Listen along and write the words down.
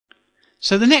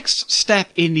So the next step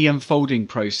in the unfolding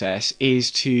process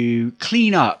is to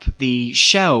clean up the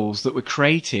shells that were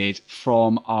created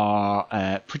from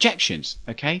our projections.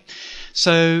 Okay,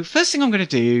 so first thing I'm going to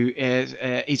do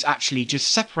is actually just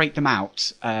separate them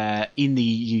out in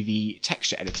the UV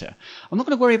texture editor. I'm not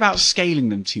going to worry about scaling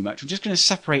them too much. I'm just going to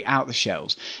separate out the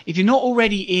shells. If you're not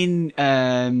already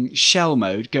in shell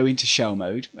mode, go into shell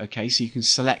mode. Okay, so you can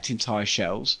select entire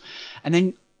shells, and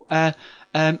then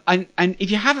and if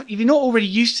you're not already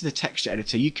used to the texture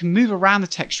editor, you can move around the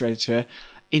texture editor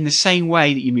in the same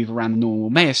way that you move around the normal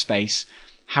Maya space.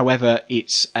 However,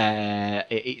 it's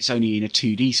only in a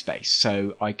 2D space,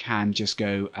 so I can just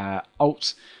go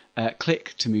Alt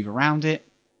click to move around it,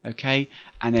 okay,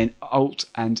 and then Alt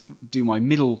and do my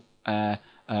middle, my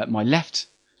left,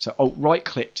 so Alt right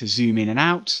click to zoom in and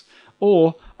out,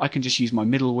 or I can just use my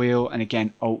middle wheel and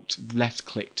again Alt left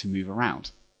click to move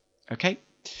around, okay.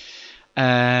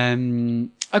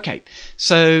 Okay,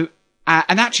 so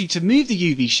and actually to move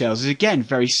the UV shells is again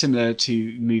very similar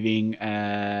to moving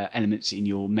elements in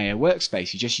your Maya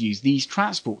workspace. You just use these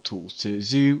transport tools to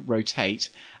zoom, rotate,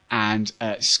 and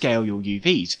scale your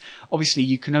UVs. Obviously,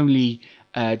 you can only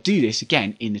do this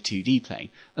again in the 2D plane.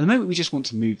 At the moment, we just want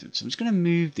to move them, so I'm just going to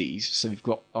move these so we've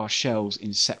got our shells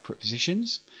in separate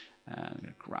positions. I'm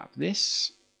going to grab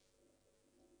this,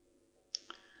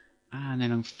 and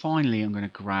then finally I'm going to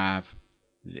grab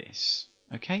this.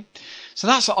 Okay, so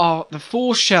that's the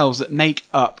 4 shells that make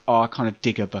up our kind of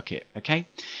digger bucket. Okay,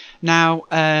 now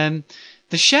the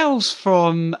shells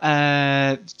from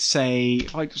say,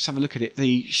 if I just have a look at it,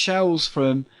 the shells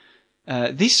from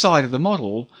this side of the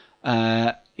model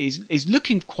is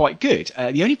looking quite good.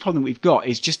 The only problem we've got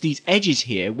is just these edges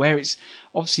here, where it's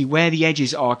obviously where the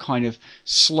edges are kind of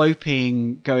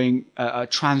sloping, going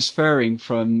transferring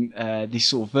from this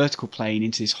sort of vertical plane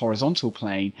into this horizontal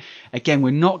plane. Again, we're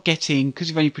not getting, because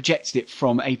we've only projected it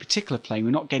from a particular plane,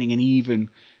 we're not getting an even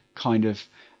kind of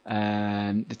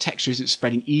the texture isn't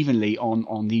spreading evenly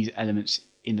on these elements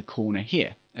in the corner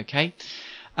here. Okay,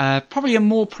 probably a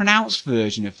more pronounced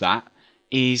version of that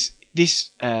is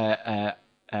this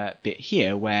bit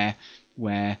here, where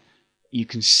you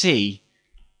can see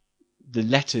the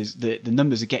letters, the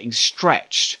numbers are getting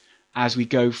stretched as we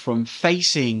go from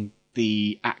facing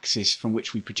the axis from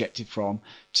which we projected from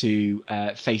to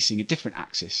facing a different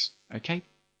axis. Okay,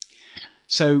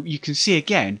 so you can see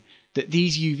again that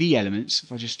these UV elements,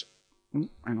 if I just hang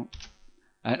on,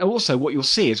 and also what you'll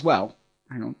see as well,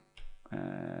 hang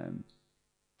on,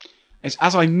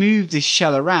 as I move this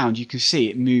shell around, you can see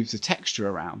it moves the texture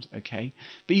around, okay?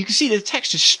 But you can see the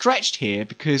texture's stretched here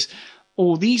because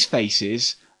all these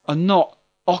faces are not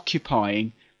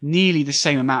occupying nearly the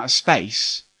same amount of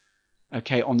space,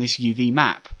 okay, on this UV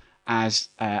map as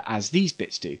these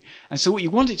bits do. And so what you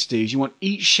want it to do is you want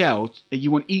each shell, you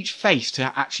want each face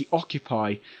to actually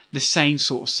occupy the same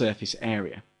sort of surface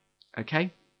area,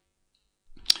 okay?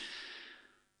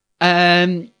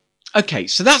 Okay,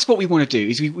 so that's what we want to do,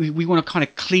 is we want to kind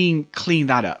of clean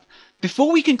that up.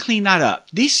 Before we can clean that up,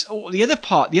 the other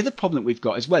problem that we've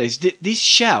got as well is that this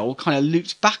shell kind of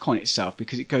loops back on itself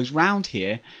because it goes round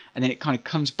here and then it kind of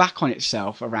comes back on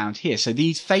itself around here. So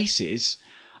these faces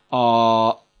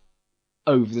are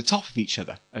over the top of each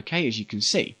other, okay, as you can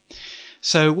see.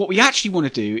 So what we actually want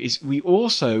to do is we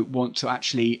also want to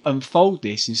actually unfold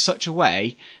this in such a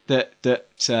way that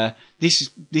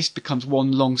this becomes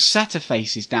one long set of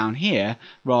faces down here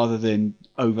rather than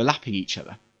overlapping each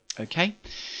other. Okay.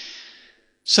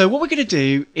 So what we're going to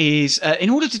do is, in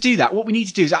order to do that, what we need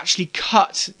to do is actually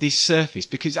cut this surface,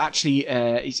 because actually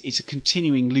it's a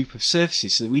continuing loop of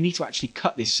surfaces. So we need to actually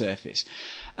cut this surface.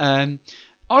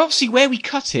 Obviously, where we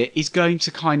cut it is going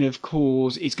to kind of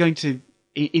cause, it's going to,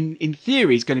 in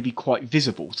theory, is going to be quite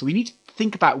visible. So we need to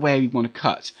think about where we want to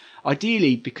cut.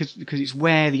 Ideally, because it's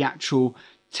where the actual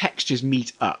textures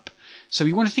meet up. So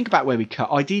we want to think about where we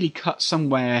cut. Ideally, cut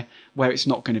somewhere where it's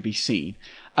not going to be seen.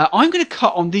 I'm going to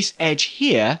cut on this edge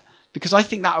here because I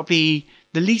think that will be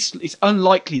the least. It's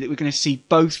unlikely that we're going to see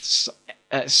both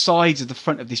sides of the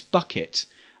front of this bucket.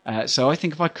 So I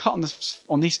think if I cut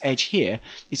on this edge here,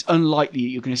 it's unlikely that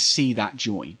you're going to see that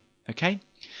join. Okay.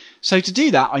 So to do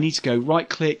that, I need to go right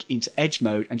click into edge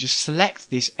mode and just select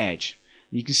this edge.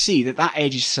 You can see that that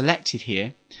edge is selected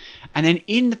here. And then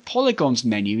in the polygons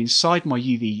menu inside my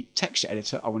UV texture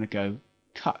editor, I want to go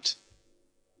cut.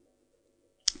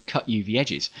 Cut UV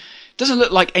edges. Doesn't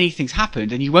look like anything's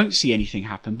happened, and you won't see anything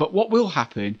happen, but what will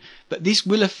happen, but this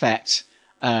will affect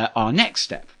our next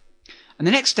step. And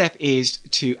the next step is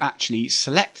to actually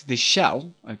select this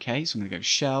shell. Okay, so I'm going to go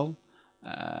shell.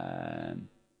 In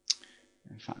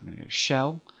fact, I'm going to go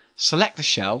shell, select the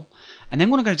shell, and then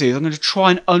what I'm going to do is I'm going to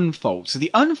try and unfold. So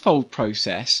the unfold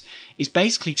process is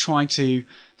basically trying to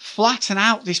flatten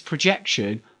out this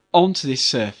projection onto this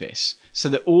surface so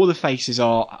that all the faces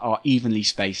are evenly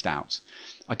spaced out.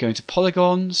 I go into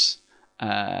polygons,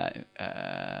 I'm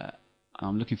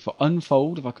looking for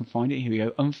unfold, if I can find it. Here we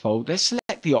go, unfold. Let's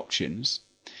select the options.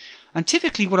 And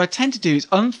typically what I tend to do is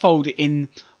unfold it in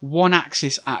one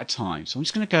axis at a time. So I'm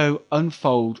just going to go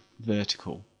unfold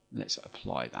vertical. Let's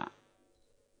apply that.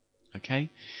 Okay.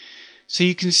 So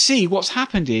you can see what's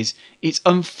happened is it's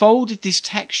unfolded this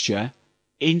texture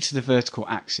into the vertical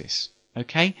axis.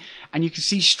 Okay. And you can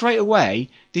see straight away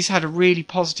this had a really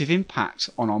positive impact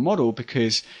on our model,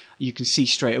 because you can see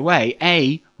straight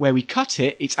away, where we cut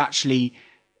it, it's actually,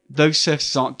 those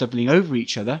surfaces aren't doubling over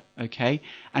each other, okay?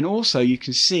 And also you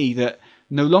can see that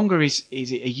no longer is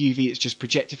it a UV that's just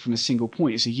projected from a single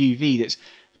point. It's a UV that's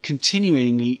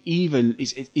continually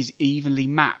is evenly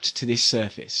mapped to this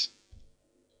surface,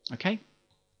 okay?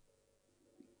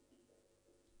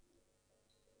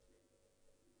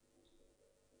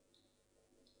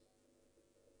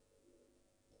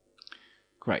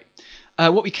 Great.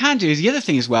 What we can do is the other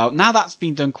thing as well, now that's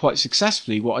been done quite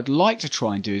successfully, what I'd like to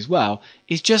try and do as well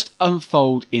is just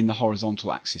unfold in the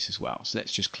horizontal axis as well. So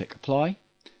let's just click apply.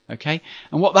 Okay.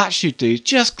 And what that should do is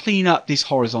just clean up this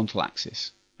horizontal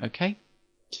axis. Okay.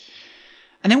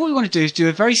 And then what we want to do is do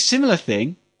a very similar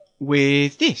thing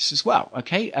with this as well.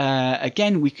 Okay.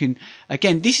 Again,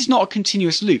 this is not a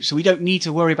continuous loop, so we don't need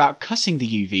to worry about cutting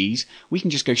the UVs. We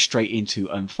can just go straight into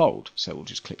unfold. So we'll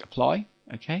just click apply.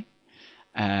 Okay.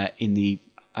 In the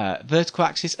vertical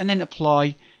axis, and then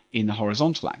apply in the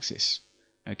horizontal axis.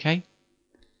 Okay.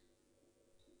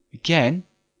 Again,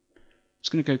 I'm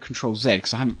just going to go Control Z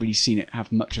because I haven't really seen it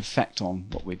have much effect on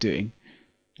what we're doing.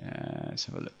 Let's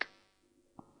have a look.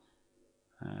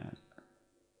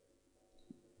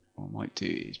 What I might do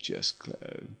is just go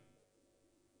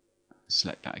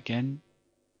select that again.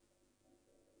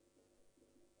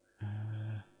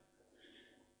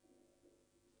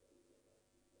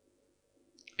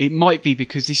 It might be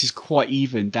because this is quite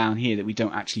even down here that we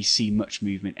don't actually see much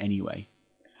movement anyway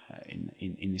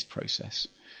in this process.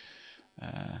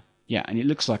 Yeah, and it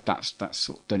looks like that's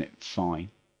sort of done it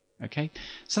fine. Okay,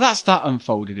 so that's that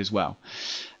unfolded as well.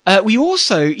 We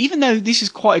also, even though this is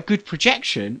quite a good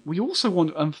projection, we also want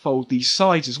to unfold these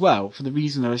sides as well for the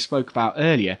reason that I spoke about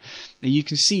earlier. Now you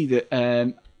can see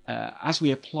that as we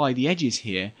apply the edges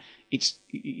here,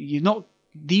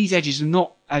 these edges are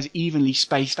not as evenly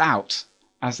spaced out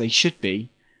as they should be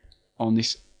on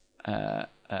this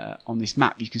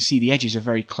map. You can see the edges are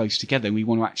very close together, and we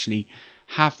want to actually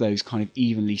have those kind of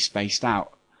evenly spaced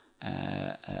out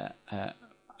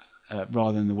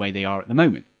rather than the way they are at the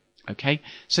moment. Okay,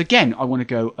 so again, I want to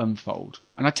go unfold,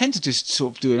 and I tend to just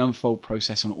sort of do an unfold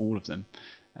process on all of them.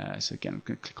 So again, I'm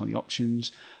going to click on the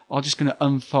options. I'm just going to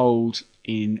unfold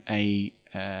in a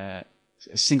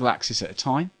single axis at a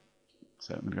time.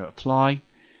 So I'm going to go apply,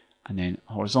 and then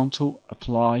horizontal,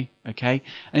 apply, okay?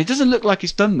 And it doesn't look like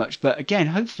it's done much, but again,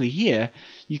 hopefully here,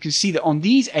 you can see that on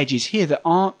these edges here that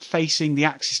aren't facing the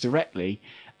axis directly,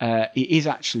 it is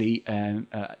actually,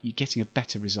 you're getting a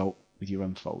better result with your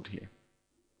unfold here.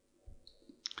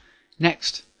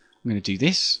 Next, I'm going to do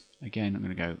this. Again, I'm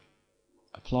going to go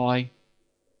apply.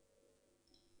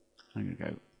 I'm going to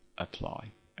go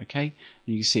apply, okay? And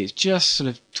you can see it's just sort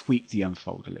of tweaked the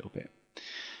unfold a little bit.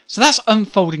 So that's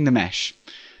unfolding the mesh.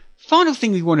 Final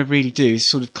thing we want to really do is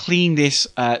sort of clean this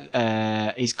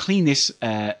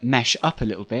mesh up a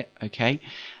little bit, okay?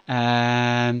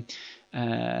 And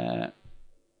the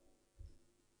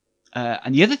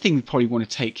other thing we probably want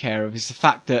to take care of is the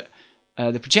fact that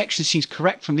the projection seems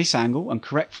correct from this angle, and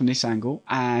correct from this angle,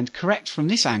 and correct from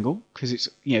this angle, because it's,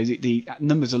 you know, the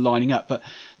numbers are lining up. But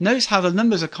notice how the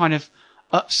numbers are kind of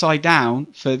upside down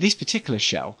for this particular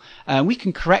shell. We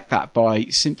can correct that by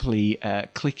simply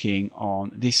clicking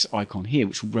on this icon here,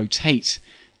 which will rotate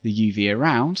the UV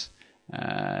around.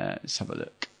 Let's have a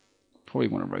look. Probably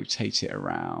want to rotate it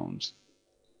around.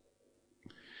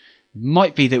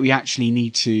 Might be that we actually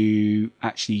need to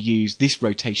use this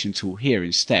rotation tool here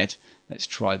instead. Let's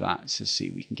try that to see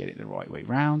if we can get it the right way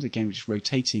round. Again, we're just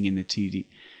rotating in the 2D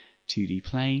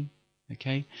plane.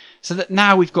 Okay, so that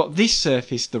now we've got this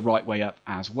surface the right way up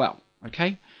as well.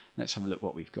 Okay, let's have a look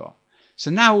what we've got. So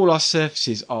now all our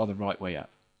surfaces are the right way up.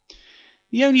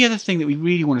 The only other thing that we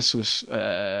really want to sort of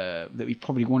that we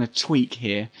probably want to tweak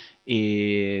here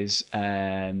is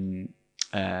some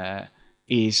of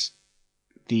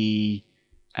these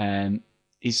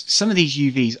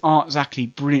UVs aren't exactly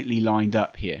brilliantly lined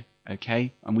up here.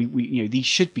 Okay, and we you know, these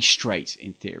should be straight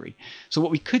in theory. So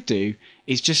what we could do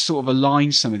is just sort of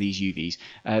align some of these UVs.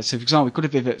 So for example, we've got a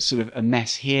bit of a sort of a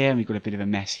mess here, and we've got a bit of a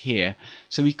mess here.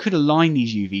 So we could align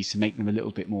these UVs to make them a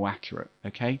little bit more accurate.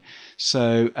 Okay,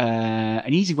 so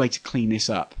an easy way to clean this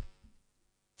up.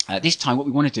 This time what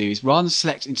we want to do is, rather than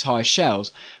select entire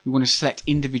shells, we want to select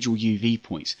individual UV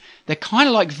points. They're kind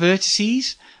of like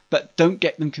vertices, but don't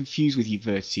get them confused with your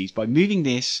vertices. By moving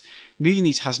these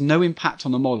has no impact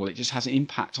on the model. It just has an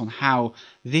impact on how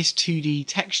this 2D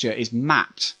texture is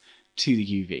mapped to the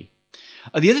UV.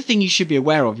 The other thing you should be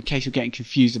aware of, in case you're getting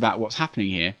confused about what's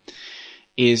happening here,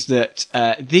 is that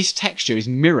this texture is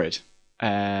mirrored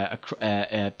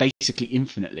basically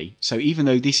infinitely. So even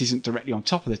though this isn't directly on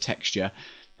top of the texture,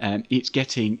 it's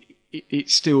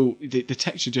still, the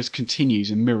texture just continues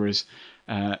and mirrors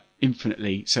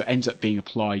infinitely, so it ends up being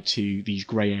applied to these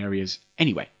grey areas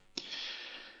anyway.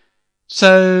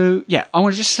 So yeah, I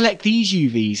want to just select these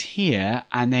UVs here,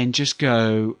 and then just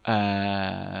go,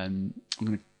 I'm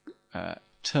going to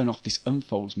turn off this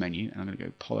unfolds menu, and I'm going to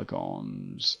go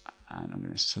polygons, and I'm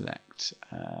going to select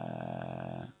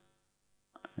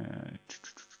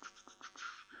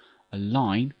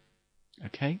align.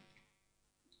 Okay.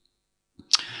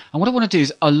 And what I want to do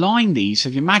is align these. So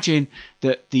if you imagine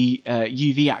that the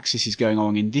UV axis is going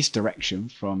along in this direction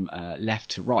from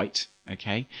left to right,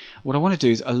 okay, what I want to do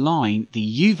is align the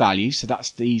U values, so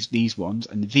that's these ones,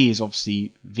 and the V is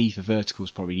obviously, V for vertical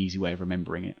is probably an easy way of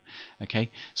remembering it,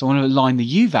 okay. So I want to align the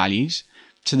U values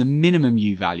to the minimum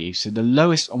U value. So the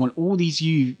lowest, I want all these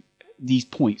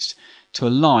points to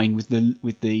align with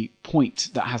the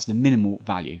point that has the minimal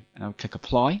value. And I'll click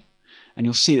apply, and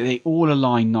you'll see that they all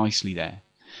align nicely there.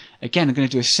 Again, I'm going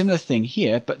to do a similar thing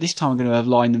here, but this time I'm going to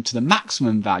align them to the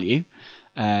maximum value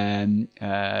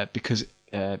because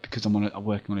I'm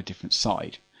working on a different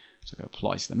side. So I'm going to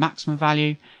apply to the maximum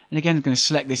value, and again I'm going to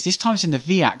select this. This time it's in the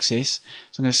V-axis,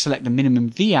 so I'm going to select the minimum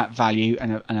V value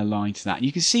and align to that. And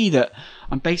you can see that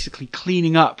I'm basically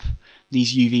cleaning up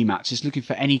these UV maps, just looking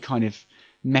for any kind of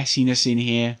messiness in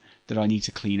here that I need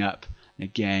to clean up. And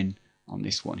again, on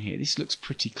this one here, this looks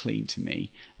pretty clean to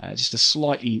me. Just a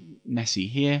slightly messy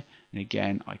here, and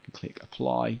again I can click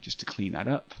apply just to clean that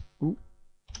up. Ooh,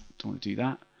 don't want to do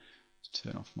that. Let's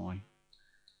turn off my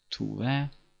tool there.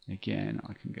 Again,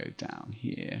 I can go down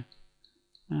here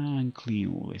and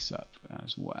clean all this up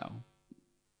as well.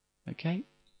 Okay,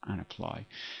 and apply.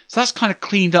 So that's kind of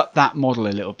cleaned up that model a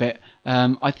little bit.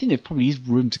 I think there probably is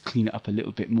room to clean it up a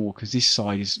little bit more, because this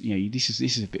side is, you know, this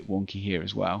is a bit wonky here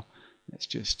as well. Let's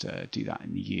just do that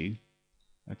in the U.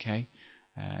 Okay.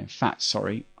 In fact,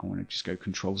 sorry, I want to just go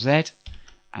Control Z,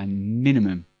 and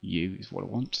minimum U is what I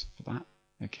want for that.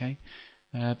 Okay.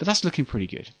 But that's looking pretty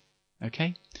good.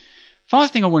 Okay. Final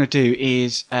thing I want to do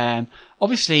is,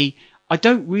 obviously, I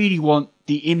don't really want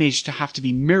the image to have to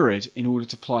be mirrored in order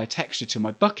to apply a texture to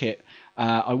my bucket.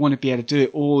 I want to be able to do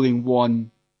it all in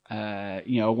one.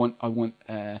 You know, I want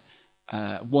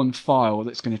one file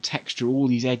that's going to texture all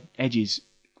these edges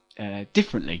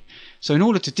differently. So in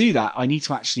order to do that, I need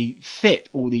to actually fit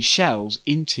all these shells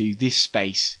into this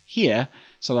space here,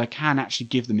 so I can actually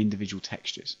give them individual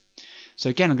textures. So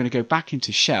again, I'm going to go back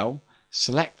into shell,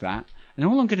 select that, and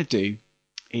all I'm going to do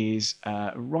is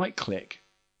right click,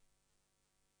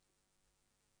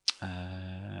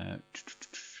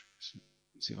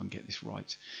 see if I can get this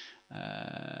right.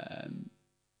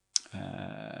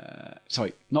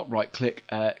 Sorry, not right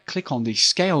click, click on the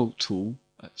scale tool,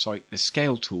 the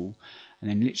scale tool, and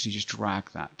then literally just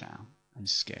drag that down and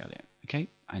scale it, okay,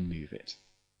 and move it.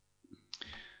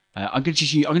 I'm going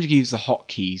to use the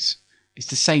hotkeys. It's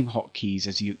the same hotkeys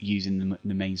as you use in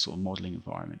the main sort of modeling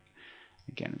environment.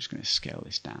 Again, I'm just going to scale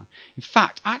this down. In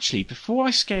fact, actually, before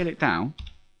I scale it down,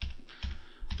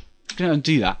 I'm going to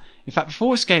undo that. In fact,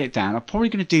 before I scale it down, I'm probably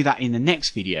going to do that in the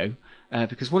next video,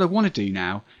 because what I want to do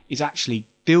now is actually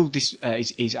build this,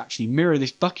 is actually mirror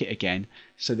this bucket again,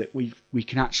 so that we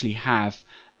can actually have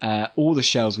all the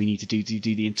shells we need to do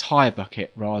the entire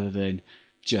bucket rather than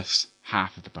just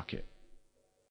half of the bucket.